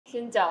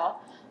Xin chào,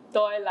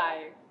 tôi là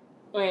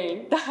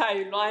người Đài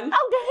Loan.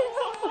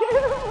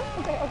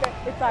 Okay.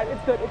 It's fine,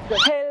 it's good.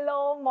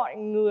 Hello mọi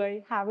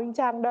người, Hà Minh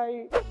Trang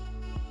đây.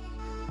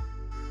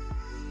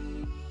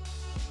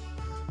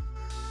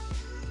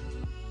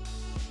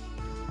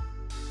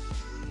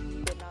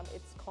 Vietnam,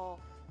 it's called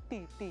tỉ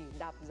tỉ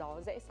đạp gió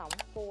rẽ sóng.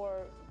 For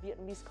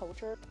Vietnamese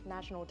culture,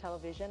 national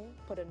television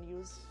put a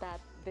news that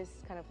this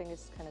kind of thing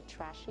is kind of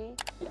trashy.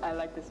 I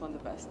like this one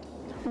the best.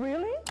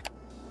 Really?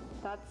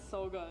 That's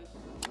so good.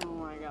 Oh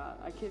my god,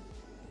 I keep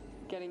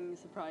getting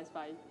surprised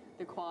by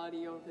the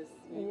quality of his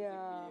music video.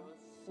 It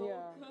was so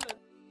good.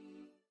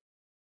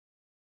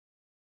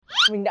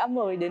 Mình đã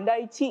mời đến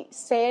đây chị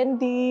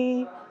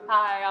Sandy.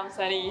 Hi, I'm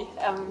Sandy.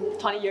 I'm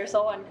 20 years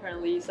old and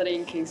currently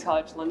studying King's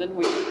College London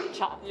with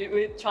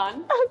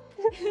Chan.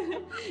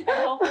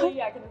 And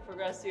hopefully I can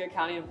progress to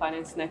accounting and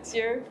finance next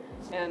year.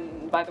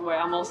 And by the way,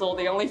 I'm also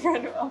the only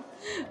friend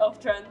of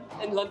Trent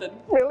in London.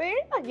 Really?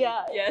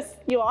 Yeah. Yes.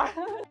 You are.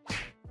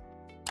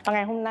 Và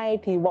ngày hôm nay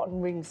thì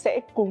bọn mình sẽ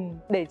cùng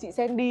để chị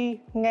Sandy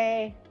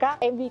nghe các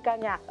MV ca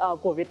nhạc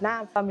của Việt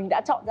Nam. Và mình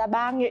đã chọn ra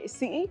 3 nghệ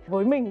sĩ.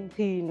 Với mình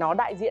thì nó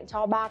đại diện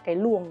cho 3 cái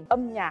luồng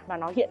âm nhạc mà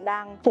nó hiện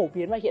đang phổ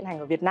biến và hiện hành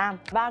ở Việt Nam.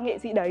 3 nghệ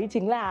sĩ đấy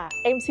chính là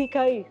MCK,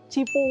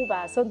 Chi Pu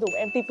và Sơn Tùng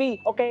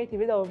MTP. Ok, thì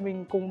bây giờ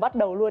mình cùng bắt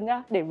đầu luôn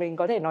nhá. Để mình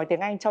có thể nói tiếng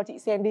Anh cho chị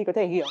Sandy có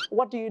thể hiểu.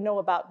 What do you know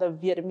about the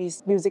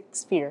Vietnamese music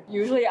sphere?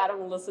 Usually I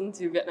don't listen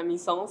to Vietnamese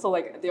songs. So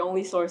like the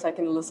only source I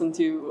can listen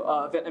to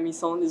Vietnamese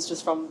songs is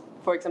just from,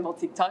 for example,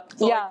 TikTok.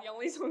 So like the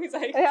only songs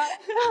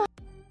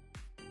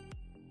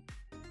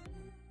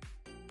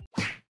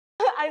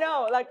I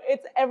know, like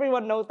it's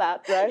everyone knows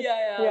that, right?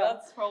 Yeah.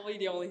 That's probably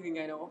the only thing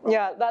I know.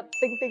 Yeah, that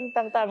ting ting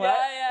tang tang, right?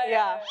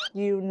 Yeah.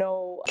 You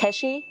know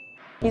KHEN?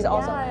 He's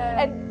also,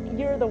 and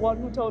you're the one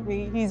who told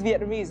me he's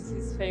Vietnamese.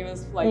 He's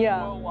famous like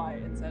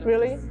worldwide instead of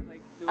really? just,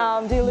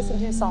 like, do you listen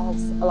to his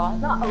songs a lot?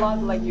 Not a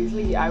lot, like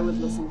usually I would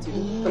listen to,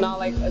 but not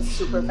like a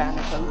super fan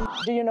of him.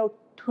 Do you know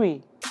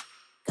THPT?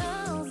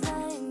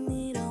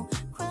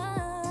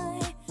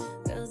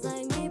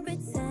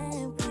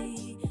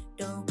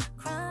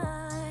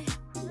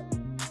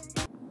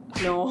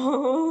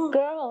 No.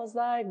 Girls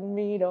like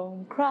me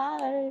don't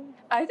cry.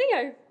 I think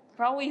I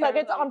probably heard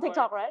like it's on before.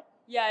 TikTok, right?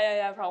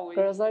 Yeah, probably.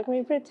 Girls like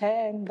me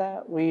pretend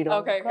that we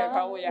don't cry. Okay,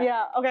 probably, yeah.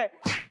 Yeah, okay.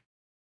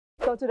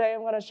 So today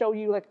I'm gonna show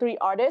you like 3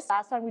 artists.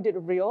 Last time we did a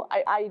reel,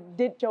 I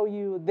did show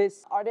you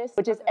this artist,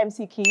 which is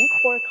MCK.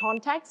 For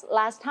context,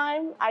 last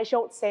time I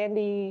showed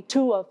Sandy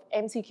 2 of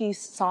MCK's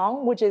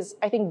song, which is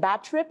I think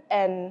Bad Trip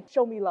and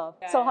Show Me Love.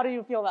 So how do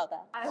you feel about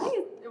that? I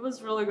think it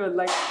was really good.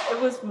 Like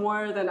it was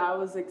more than I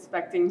was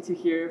expecting to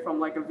hear from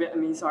like a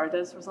Vietnamese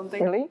artist or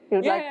something. Really? You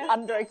was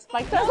under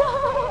expected?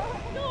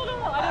 No,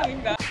 I don't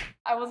think that.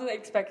 I wasn't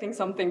expecting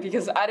something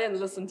because I didn't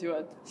listen to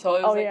it. So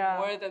it was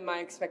more than my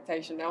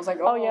expectation. I was like,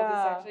 this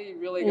is actually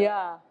really good.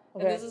 Yeah.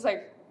 Okay. And this is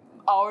like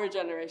our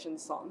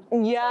generation's song.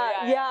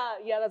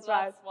 Yeah, that's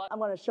right. I'm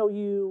gonna show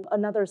you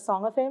another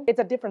song of him. It's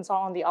a different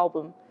song on the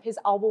album. His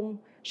album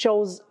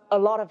shows a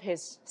lot of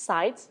his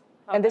sides.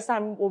 And this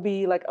time will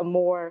be like a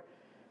more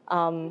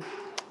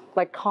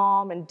like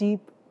calm and deep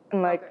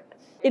and like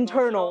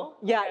internal.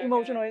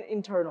 Emotional and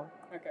internal.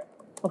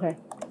 Okay.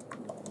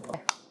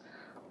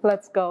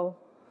 Let's go.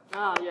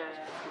 Yeah.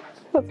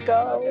 Let's go.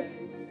 Okay.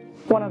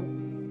 Wanna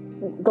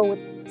go with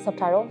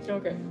subtitle?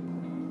 Okay.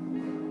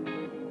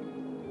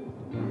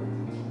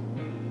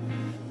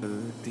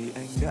 Thì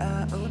anh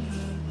đã ớn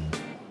hơn,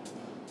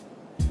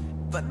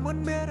 vẫn muốn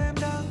biết em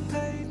đang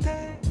thấy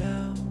thế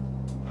nào.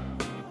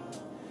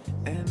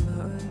 Em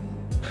ơi,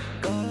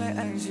 có lẽ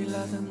anh chỉ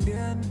là thằng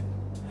điên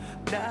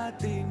đã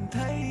tìm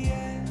thấy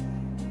em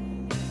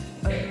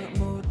ở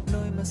một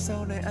nơi mà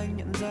sau này anh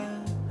nhận ra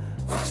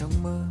trong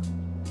mơ.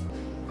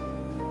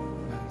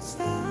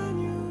 Giá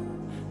như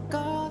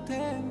có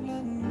thêm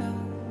lần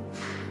nào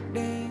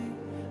để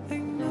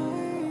anh nói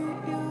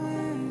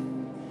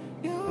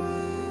yêu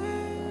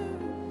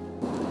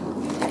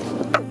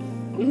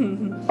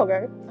em.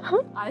 Okay.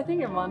 I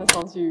think among the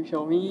songs you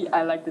show me,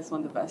 I like this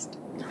one the best.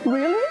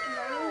 Really?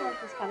 I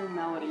like this kind of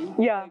melody.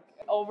 Yeah. Like,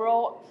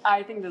 overall,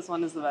 I think this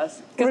one is the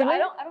best. Because Really? I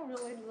don't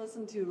really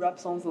listen to rap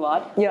songs a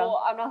lot. Yeah.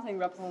 Well, I'm not saying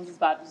rap songs is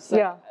bad. Just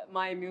like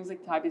my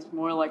music type is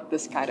more like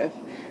this kind of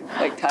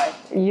like type.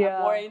 Yeah.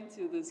 I'm more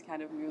into this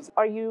kind of music.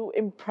 Are you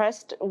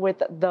impressed with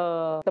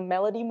the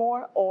melody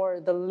more or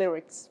the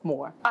lyrics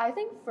more? I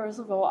think first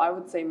of all, I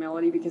would say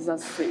melody because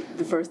that's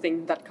the first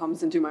thing that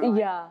comes into my mind.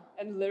 Yeah.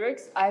 And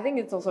lyrics, I think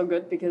it's also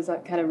good because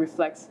that kind of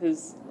reflects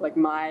his like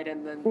mind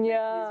and then his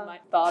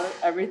mind, thought,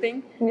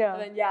 everything. Yeah.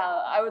 But then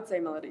I would say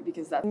melody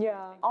because that's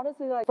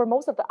honestly, like for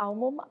most of the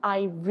album,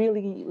 I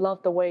really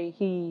love the way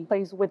he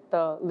plays with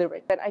the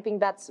lyrics, and I think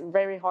that's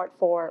very hard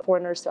for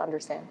foreigners to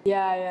understand.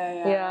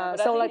 Yeah.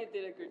 But So I think like, it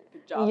did a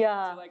good job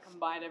to like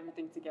combine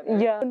everything together.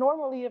 Yeah.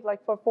 Normally, if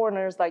like for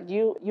foreigners, like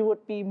you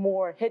would be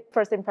more hit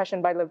first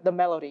impression by the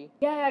melody.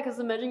 Yeah. Because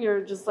imagine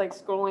you're just like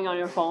scrolling on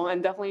your phone,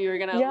 and definitely you're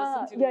gonna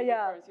listen to the music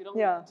first. You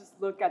don't just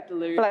look at the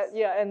lyrics.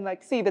 And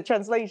like see the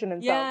translation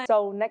and stuff.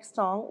 So next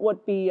song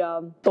would be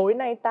Tối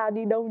nay ta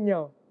đi đâu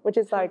nhở. which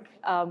is like,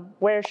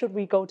 where should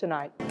we go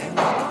tonight?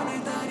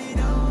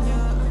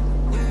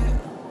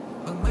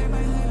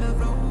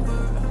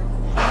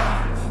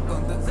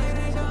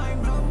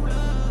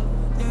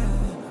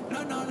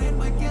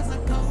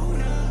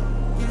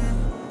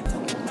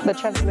 The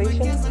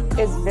translation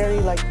is very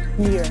like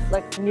near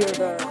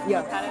the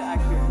Kind of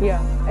accurate.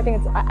 Yeah, I think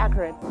it's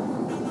accurate.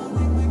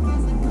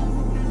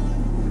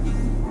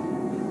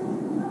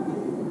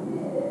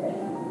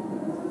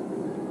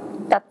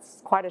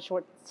 That's quite a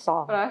short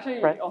song. But I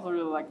actually right? also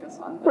really like this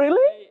one.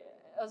 Really?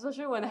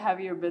 Especially when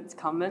heavier bits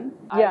come in.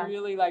 Yeah. I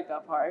really like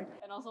that part.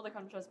 And also the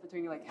contrast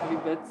between like heavy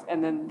bits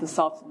and then the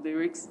soft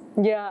lyrics.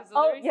 Yeah. 'Cause the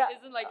lyrics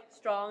isn't like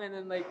strong and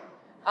then like,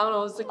 I don't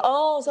know, it's like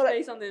so like,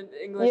 based on the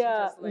English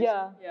translation.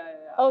 Yeah.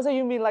 Oh, so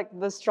you mean like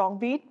the strong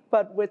beat,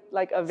 but with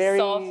like a very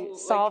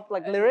soft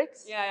like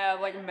lyrics? Yeah,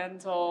 like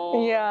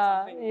mental.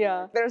 Yeah, something.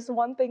 yeah. There's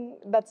one thing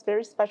that's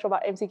very special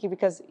about MCK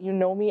because you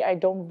know me, I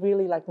don't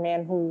really like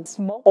men who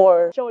smoke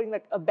or showing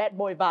like a bad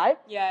boy vibe.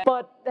 Yeah.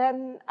 But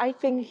then I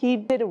think he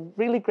did a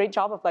really great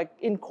job of like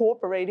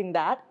incorporating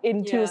that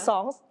into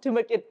songs to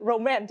make it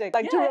romantic,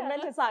 like to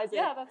romanticize it.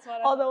 Yeah, that's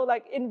what Although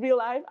like in real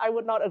life, I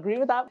would not agree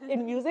with that.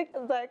 In music,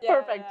 it's like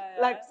perfect.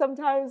 Like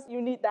sometimes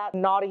you need that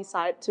naughty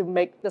side to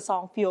make the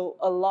song feel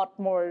a lot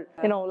more,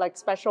 you know, like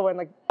special and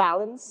like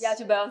balanced. Yeah,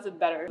 to balance it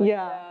better.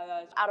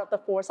 Out of the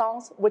 4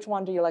 songs, which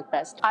one do you like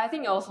best? I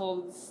think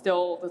also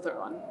still the third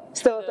one.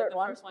 Still the third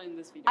one? The first one in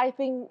this video. I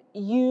think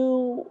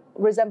you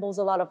resembles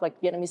a lot of like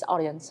Vietnamese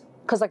audience.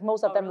 Because like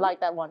most of them like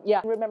that one.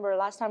 Yeah. Remember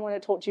last time when I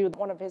told you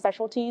one of his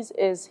specialties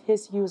is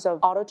his use of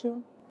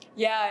autotune?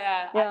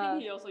 Yeah. I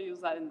think he also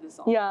used that in this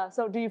song. Yeah,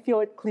 so do you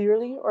feel it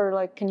clearly or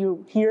like can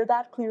you hear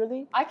that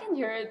clearly? I can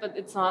hear it, but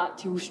it's not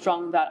too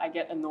strong that I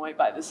get annoyed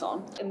by the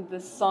song. In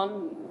this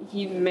song,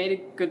 he made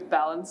a good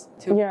balance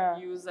to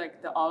use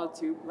like the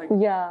auto-tune, like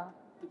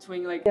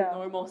between like the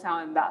normal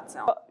sound and that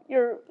sound.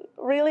 You're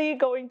really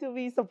going to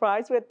be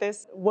surprised with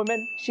this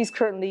woman. She's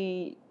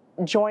currently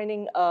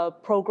joining a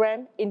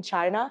program in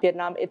China,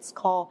 Vietnam. It's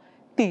called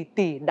tỷ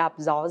tỷ đạp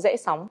gió dễ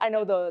sóng. I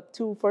know the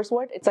 2 first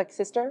words. It's like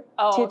sister.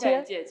 Oh, tia,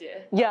 okay. tia.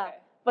 Jie. Yeah. Okay.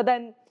 But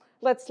then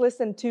let's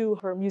listen to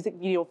her music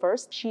video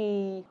first.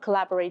 She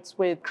collaborates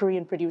with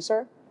Korean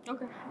producer.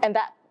 Okay. And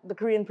the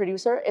Korean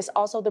producer is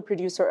also the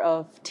producer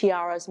of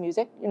Tiara's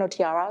music. You know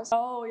Tiara's?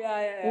 Oh,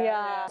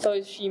 yeah. So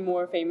is she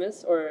more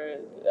famous or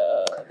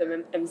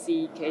the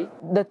MCK?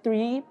 The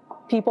 3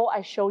 people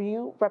I show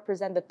you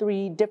represent the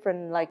 3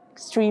 different like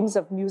streams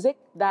of music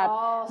that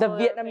the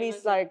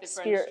Vietnamese like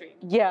sphere.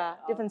 Yeah,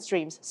 different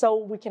streams. So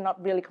we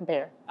cannot really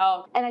compare.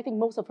 Oh. And I think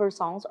most of her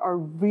songs are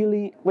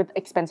really with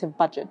expensive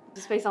budget.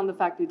 Just based on the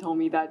fact you told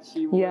me that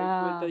she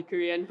worked with the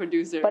Korean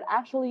producer. But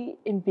actually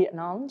in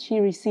Vietnam,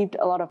 she received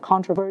a lot of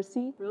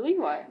controversy. Really?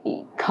 Why?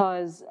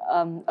 Because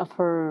of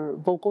her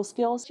vocal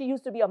skills. She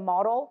used to be a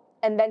model.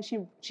 And then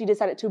she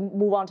decided to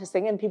move on to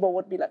sing, and people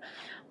would be like,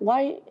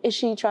 "Why is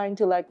she trying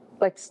to like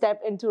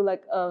step into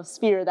like a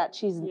sphere that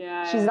she's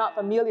not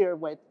familiar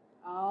with?"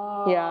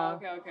 Oh, yeah.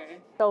 Okay.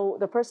 So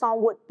the first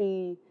song would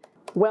be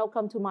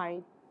 "Welcome to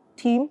My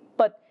Team,"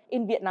 but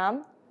in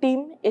Vietnam,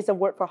 "team" is a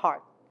word for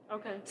heart.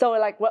 Okay. So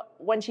like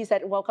when she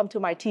said "Welcome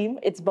to my team,"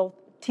 it's both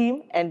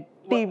team and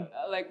team.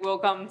 Like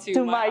welcome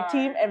to my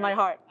team and my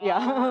heart. Yeah.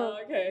 Oh,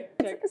 okay.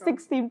 It's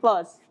 16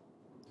 plus.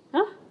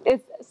 Huh?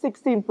 It's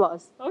 16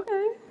 plus.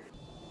 Okay.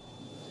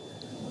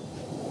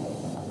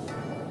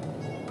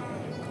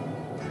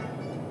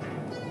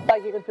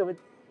 Like you can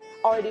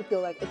already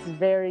feel like it's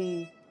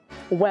very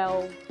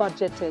well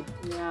budgeted.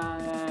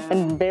 Yeah.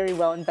 And very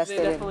well invested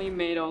in. They definitely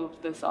made all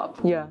of this up.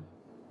 Yeah.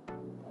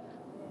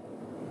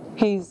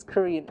 He's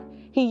Korean.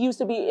 He used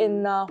to be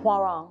in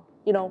Hwarang.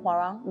 You know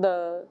Hwarang,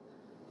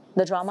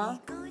 the drama?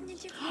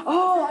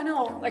 Oh, I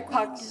know. Like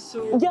Park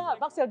Ji-soo. Yeah,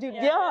 Park Seo-joon.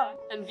 Yeah.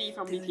 And V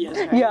from BTS.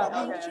 Right?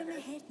 Yeah.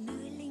 Okay.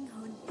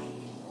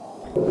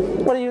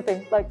 What do you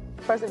think? Like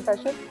first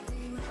impression?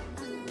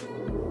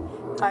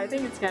 I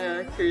think it's kind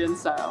of Korean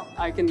style.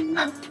 I can.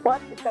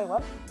 What? It's kind of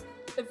what?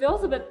 It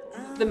feels a bit.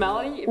 The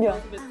melody. It feels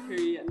a bit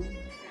Korean.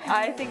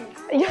 I think.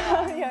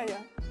 Yeah.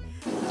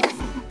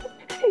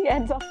 He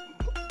ends up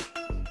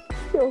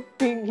still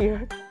being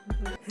here.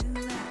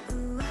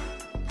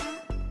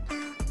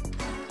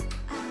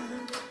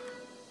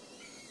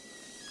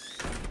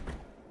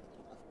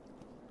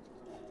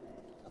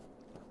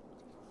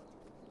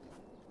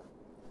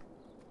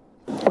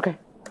 Okay,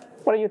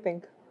 what do you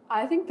think?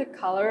 I think the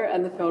color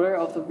and the filter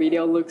of the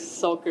video looks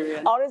so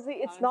Korean.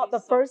 Honestly, it's not the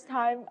first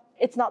time.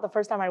 It's not the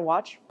first time I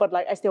watch, but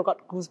like I still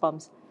got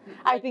goosebumps.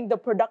 I think the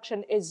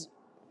production is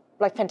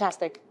like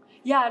fantastic.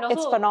 Yeah, and also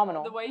it's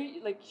phenomenal. The way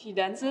like she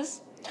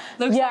dances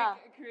looks like a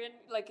Korean,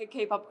 like a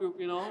K-pop group,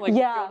 you know. Like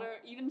the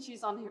filter, even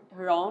she's on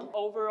her own.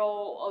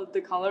 Overall,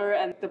 the color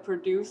and the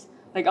produce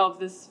like of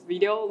this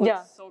video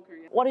looks so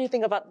Korean. What do you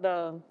think about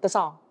the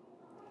song?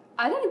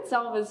 I think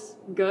itself is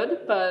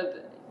good,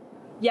 but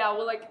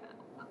like.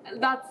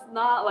 That's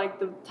not like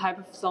the type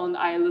of song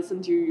I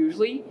listen to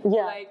usually.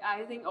 Yeah. Like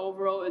I think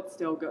overall it's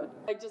still good.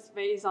 Like just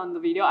based on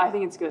the video, I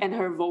think it's good. And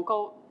her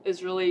vocal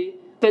is really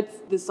fits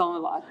this song a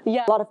lot.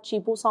 Yeah, a lot of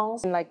chibu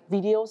songs and like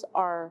videos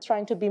are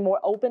trying to be more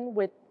open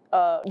with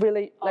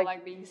really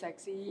like being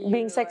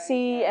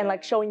sexy, and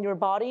like showing your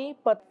body.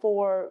 But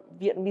for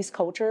Vietnamese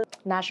culture,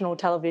 national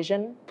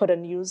television put a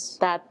news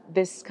that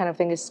this kind of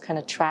thing is kind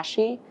of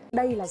trashy.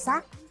 Đây là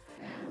rác.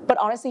 But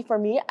honestly, for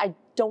me, I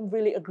don't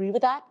really agree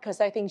with that because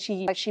I think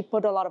she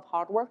put a lot of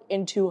hard work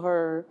into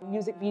her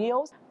music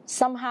videos.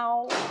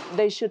 Somehow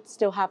they should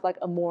still have like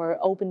a more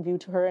open view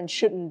to her and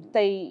shouldn't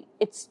say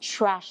it's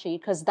trashy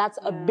because that's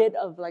a bit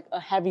of like a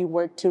heavy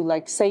word to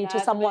like say to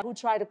someone who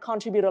tried to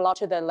contribute a lot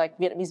to the like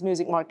Vietnamese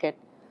music market.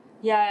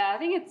 Yeah, I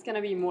think it's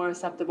gonna be more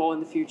acceptable in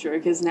the future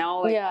because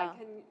now like I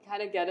can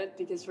kind of get it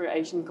because for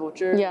Asian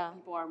culture,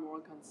 people are more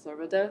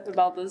conservative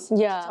about this. To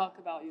talk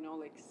about, you know,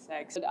 like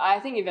sex. But I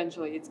think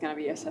eventually it's gonna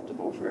be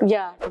acceptable for.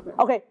 Yeah.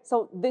 Okay,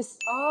 so this.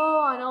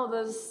 Oh, I know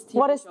this. TV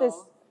what is show. this?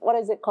 What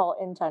is it called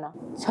in China?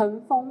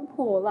 乘风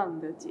破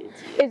浪的姐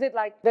姐. Is it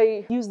like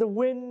they use the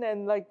wind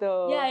and like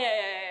the... Yeah.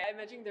 I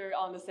imagine they're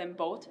on the same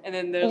boat and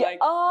then they're like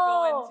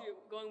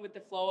going with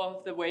the flow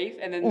of the wave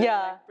and then they're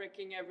like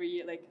breaking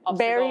every like obstacles.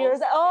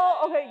 Barriers.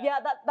 Okay.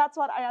 Yeah, that's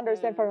what I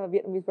understand from a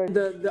Vietnamese version.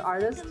 The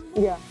artist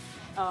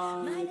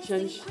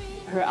changed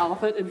her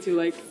outfit into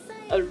like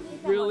a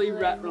really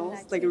red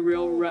rose, like a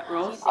real red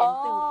rose.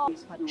 Oh,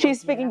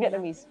 she's speaking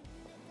Vietnamese.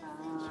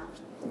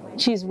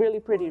 She's really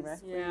pretty, right?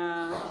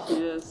 Yeah, she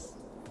is.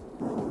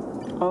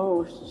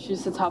 Oh,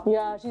 she's the top.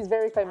 Yeah, she's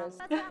very famous.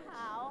 大家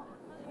好,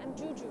 I'm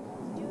Juju.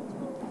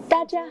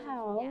 大家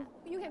好.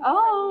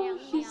 Oh,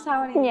 she's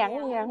Taiwanese. Nhãn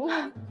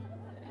nhãn.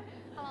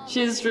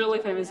 She's really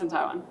famous in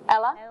Taiwan.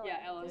 Ella? Yeah,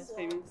 Ella's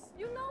famous.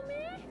 You know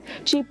me?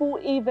 Chibu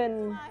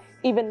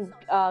even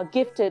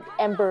gifted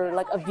Amber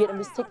like a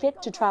Vietnamese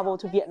ticket to travel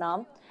to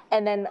Vietnam,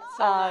 and then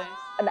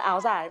an áo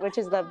dài, which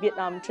is the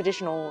Vietnam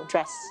traditional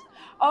dress.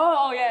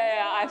 Oh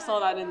yeah. I saw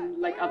that in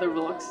like other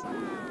vlogs.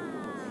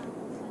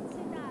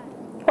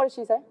 What did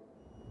she say?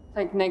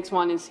 Like next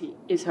one is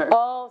her.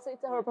 Oh, so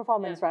it's her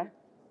performance, right?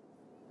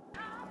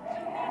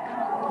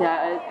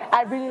 Yeah.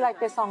 I really like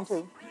this song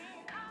too.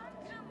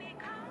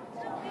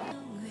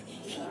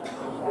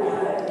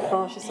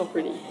 Oh, she's so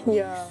pretty.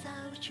 Yeah.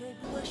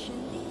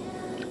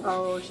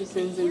 Oh, she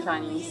sings in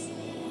Chinese.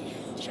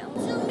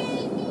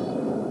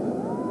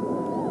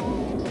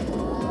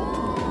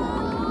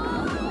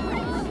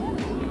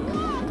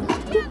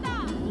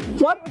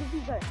 What did she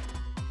say?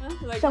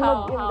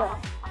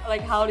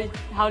 Like how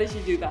did she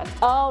do that?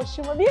 Oh,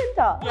 什么变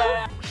的?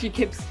 Yeah. She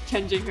keeps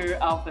changing her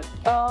outfit.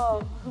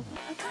 Oh.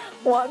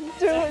 1,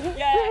 2, 3.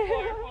 Yeah,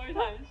 four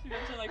times. She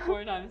mentioned like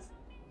 4 times.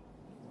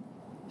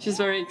 She's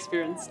very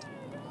experienced.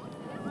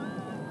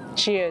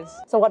 She is.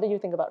 So what do you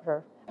think about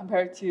her?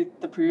 Compared to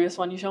the previous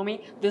one you showed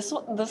me, this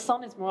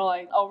song is more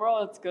like,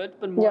 overall it's good,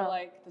 but more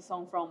like the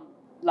song from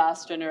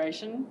last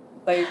generation.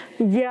 Like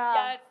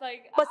it's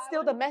like, but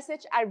still the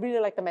message, I really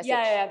like the message.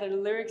 Yeah, the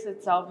lyrics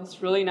itself is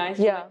really nice.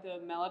 Yeah. Like the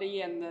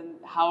melody and then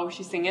how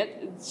she sing it,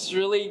 it's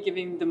really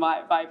giving the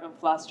vibe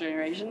of last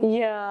generation.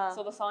 Yeah.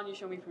 So the song you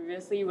showed me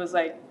previously was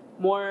like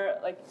more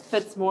like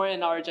fits more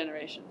in our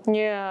generation.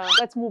 Yeah.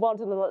 Let's move on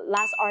to the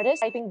last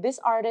artist. I think this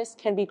artist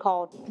can be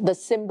called the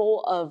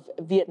symbol of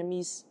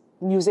Vietnamese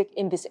music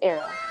in this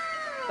era.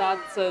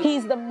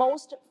 He's the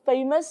most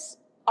famous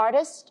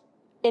artist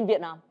in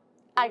Vietnam.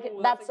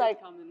 That's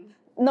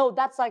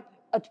like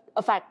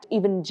a fact.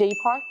 Even Jay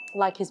Park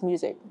like his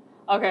music.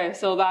 Okay,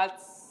 so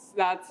that's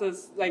a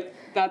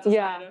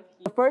sign of.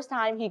 The first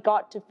time he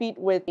got to feat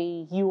with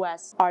a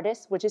US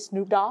artist, which is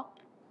Snoop Dogg.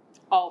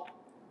 Oh,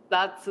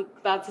 that's a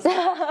sign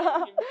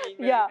of him being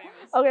very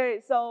famous.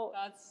 Okay, so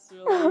that's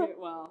really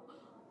well.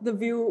 The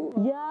view.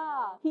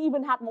 Yeah, he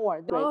even had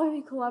more. Oh,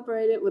 he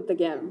collaborated with the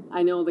Game.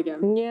 I know the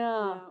Game.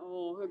 Yeah.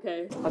 Oh,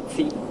 okay. Let's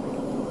see.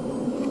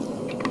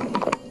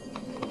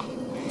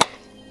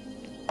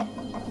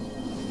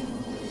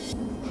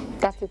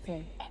 That's his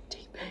name.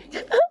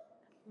 MTP.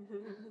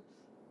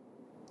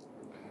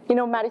 You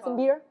know Madison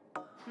Beer?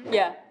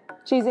 Yeah.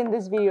 She's in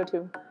this video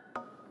too.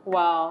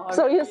 Wow. Okay.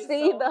 So you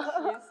see She's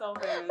so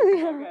famous.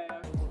 Okay.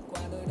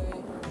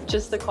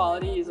 Just the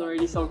quality is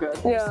already so good.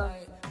 Yeah.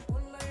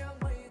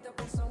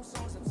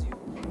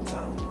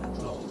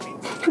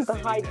 The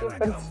height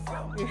difference.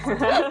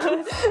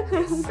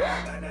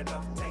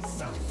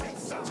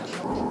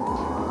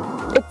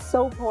 It's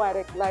so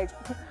poetic. Like,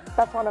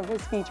 that's one of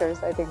his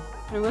features, I think.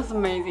 It was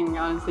amazing,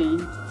 honestly.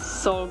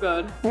 So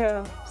good.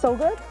 Yeah. So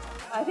good?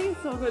 I think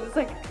it's so good. It's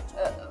like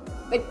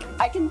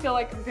I can feel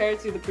like compared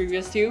to the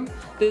previous two,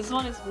 this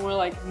one is more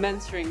like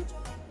mainstream.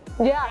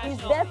 Yeah, he's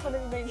definitely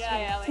mainstream.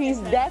 Yeah, like he's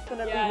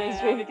definitely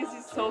mainstream. Yeah, because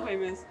he's so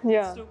famous.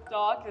 Yeah. Snoop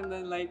Dogg and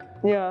then like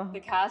the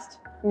cast.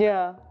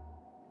 Yeah.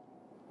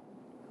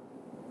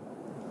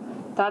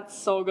 That's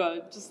so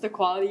good. Just the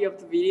quality of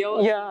the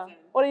video. Yeah.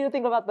 What do you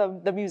think about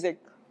the music?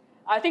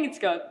 I think it's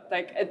good.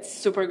 Like, it's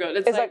super good.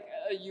 It's like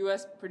a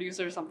US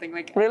producer or something.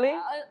 Like, really?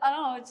 I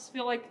don't know. I just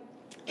feel like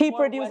he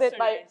produced it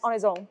on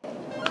his own.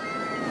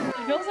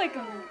 It feels like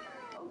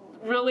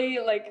really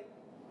like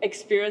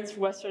experienced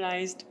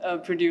westernized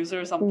producer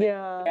or something.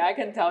 Yeah. I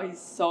can tell he's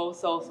so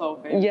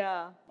famous.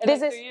 Yeah. And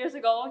like 3 years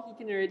ago, he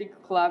can already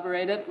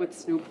collaborated with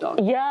Snoop Dogg.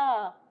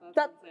 Yeah.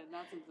 That's insane.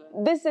 That's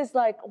insane. This is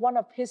like one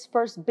of his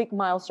first big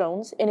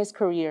milestones in his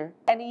career.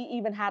 And he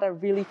even had a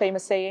really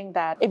famous saying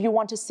that if you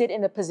want to sit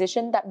in a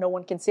position that no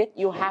one can sit,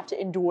 you have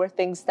to endure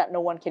things that no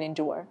one can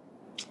endure.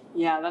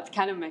 Yeah, that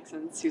kind of makes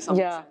sense to some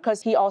extent.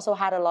 Because he also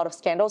had a lot of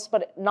scandals,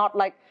 but not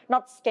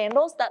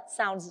scandals, that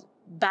sounds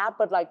bad,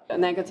 but like a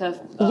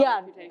negative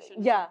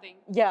reputation. Yeah.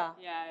 Yeah.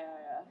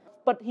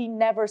 But he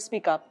never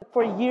speak up.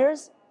 For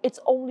years,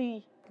 it's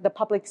only the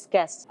public's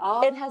guess.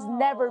 Oh. It has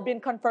never been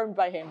confirmed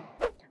by him.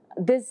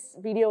 This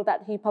video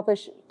that he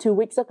published 2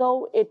 weeks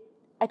ago,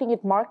 I think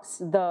it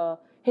marks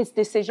his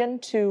decision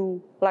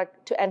to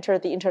enter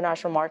the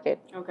international market.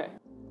 Okay.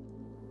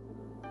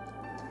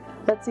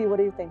 Let's see, what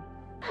do you think?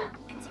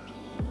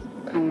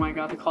 Oh my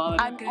god, the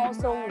quality. I'm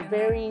also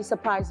very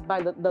surprised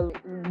by the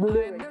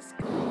lyrics.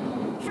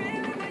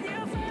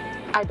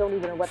 I don't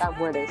even know what that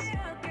word is.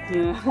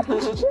 Yeah.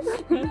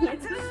 We've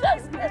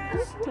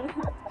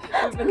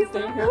been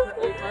staying here for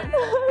 8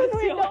 months.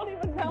 We don't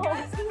even know.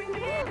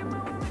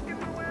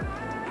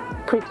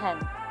 Pretend.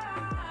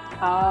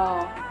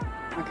 Oh,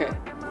 okay.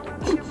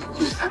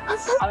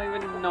 I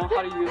don't even know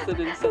how to use it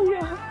in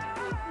sentence.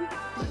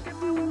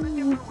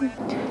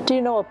 Do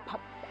you know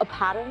a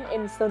pattern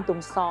in Sơn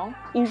Tùng song?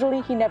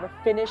 Usually he never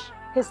finish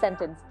his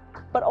sentence,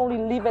 but only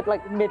leave it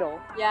like middle.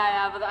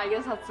 Yeah, but I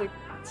guess that's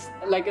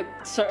like a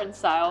certain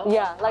style.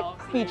 Yeah, like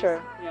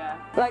feature. Yeah.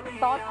 Like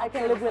thought I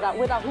can live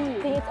without who. I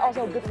think it's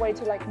also a good way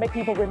to like make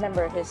people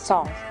remember his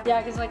songs.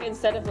 Yeah, because like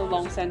instead of the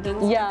long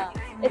sentence. Yeah,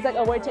 it's like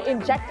a way to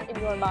inject in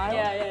your mind.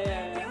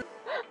 Yeah.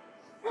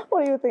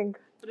 What do you think?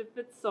 But it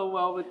fits so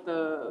well with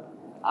the,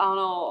 I don't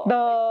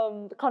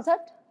know. The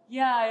concept?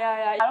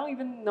 Yeah. I don't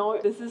even know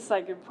if this is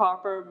like a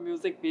proper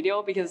music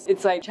video because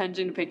it's like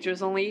changing the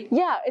pictures only.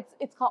 Yeah,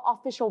 it's called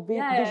official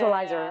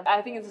visualizer.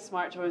 I think it's a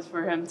smart choice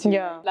for him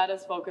to let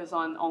us focus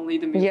on only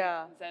the music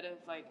instead of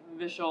like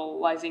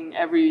visualizing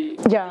every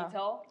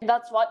detail. And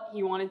that's what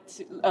he wanted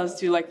us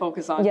to like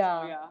focus on.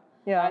 Yeah.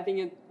 So, I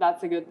think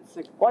that's a good.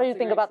 What do you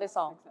think about this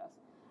song? Success.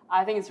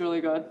 I think it's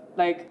really good.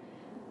 Like,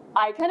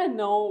 I kind of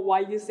know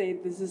why you say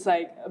this is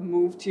like a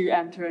move to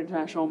enter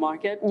international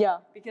market. Yeah.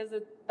 Because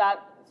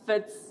that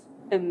fits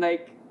in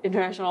like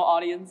international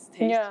audience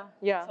taste.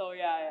 Yeah. So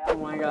yeah. Oh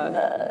my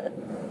god.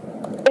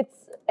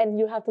 And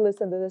you have to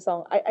listen to this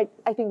song.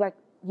 I think like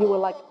you will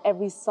like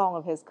every song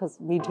of his because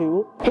me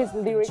too. His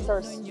lyrics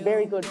are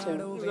very good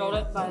too. He wrote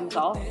it by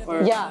himself?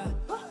 Or? Yeah,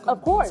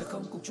 of course.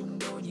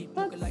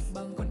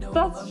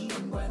 That's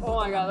oh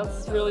my god,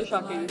 that's really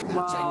shocking.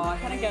 Wow, I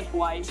kind of get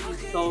why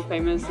he's so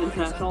famous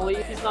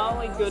internationally. He's not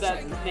only good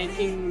at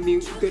making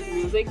good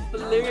music,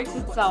 but lyrics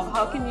itself.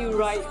 How can you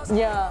write?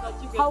 Yeah.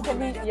 Such a good How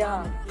can he?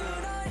 Yeah.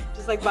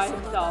 Just like by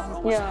himself.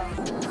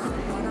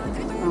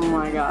 Oh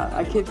my god,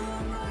 I keep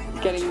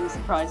getting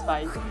surprised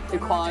by the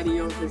quality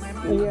of his.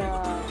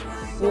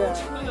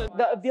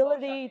 The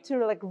ability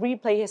to like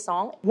replay his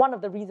song. One of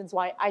the reasons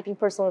why I think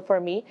personally for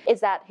me is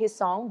that his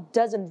song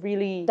doesn't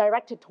really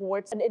direct it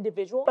towards an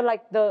individual, but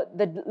like the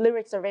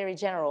lyrics are very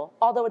general.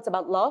 Although it's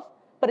about love,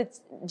 but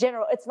it's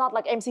general. It's not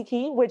like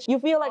MCK, which you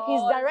feel like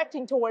he's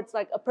directing towards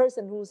like a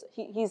person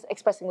he's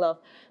expressing love.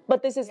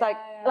 But this is like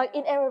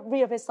in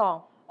every of his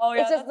song. Oh,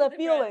 yeah, it's just the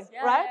feeling,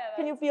 right?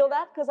 Can you feel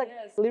that? Because like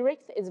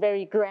lyrics is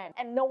very grand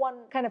and no one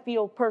kind of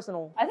feel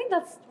personal. I think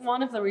that's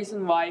one of the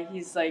reasons why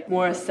he's like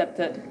more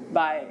accepted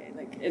by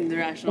like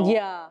international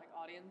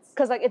audience.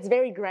 Because like it's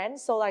very grand,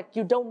 so like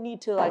you don't need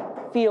to like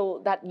feel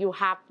that you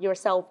have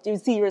yourself, you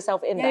see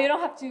yourself in that. Yeah, you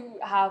don't have to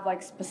have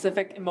like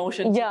specific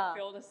emotions to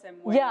feel the same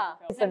way. Yeah.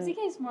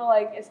 MCK is more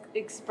like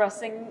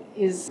expressing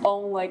his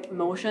own like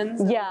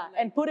emotions. Yeah,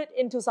 and put it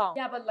into song.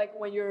 Yeah, but like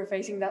when you're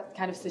facing that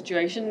kind of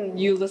situation,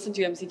 you listen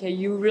to MCK,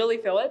 you really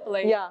feel it. But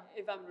like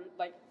if I'm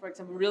like, for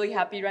example, really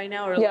happy right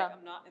now or like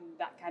I'm not in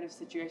that kind of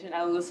situation,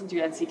 I'll listen to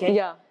MCK.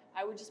 Yeah.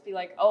 I would just be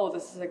like, oh,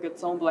 this is a good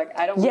song, but like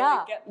I don't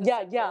really get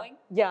the feeling.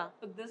 Yeah.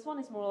 But this one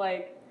is more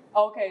like,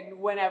 okay,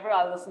 whenever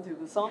I listen to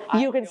the song,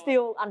 you can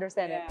still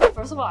understand it.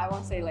 First of all, I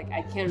want to say like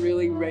I can't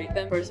really rate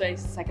them first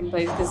place, second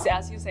place, because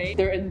as you say,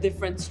 they're in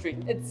different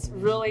streams. It's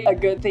really a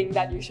good thing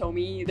that you show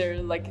me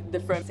they're like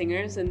different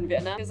singers in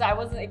Vietnam, because I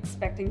wasn't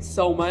expecting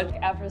so much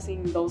after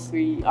seeing those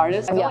 3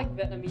 artists. I feel like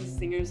Vietnamese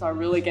singers are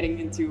really getting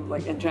into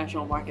like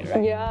international market,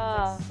 right?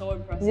 Yeah. It's so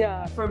impressive.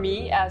 Yeah. For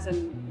me, as a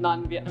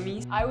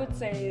non-Vietnamese, I would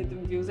say the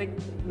music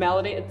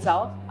melody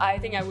itself, I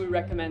think I would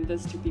recommend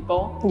this to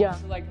people. Yeah.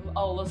 So like,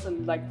 oh,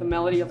 listen, like the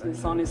melody of this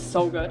song is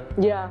so good.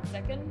 Yeah.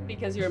 Second,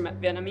 because you're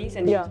Vietnamese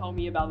and you told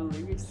me about the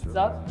lyrics and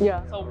stuff.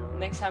 Yeah. So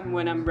next time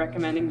when I'm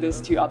recommending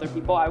this to other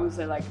people, I would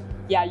say like,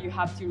 yeah, you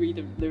have to read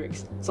the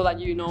lyrics so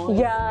that you know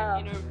his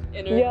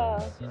inner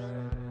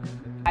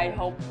I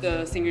hope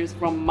the singers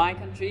from my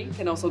country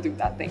can also do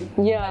that thing.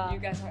 Yeah. That you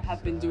guys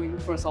have been doing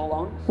for so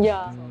long.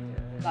 Yeah. So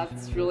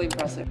that's really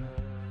impressive.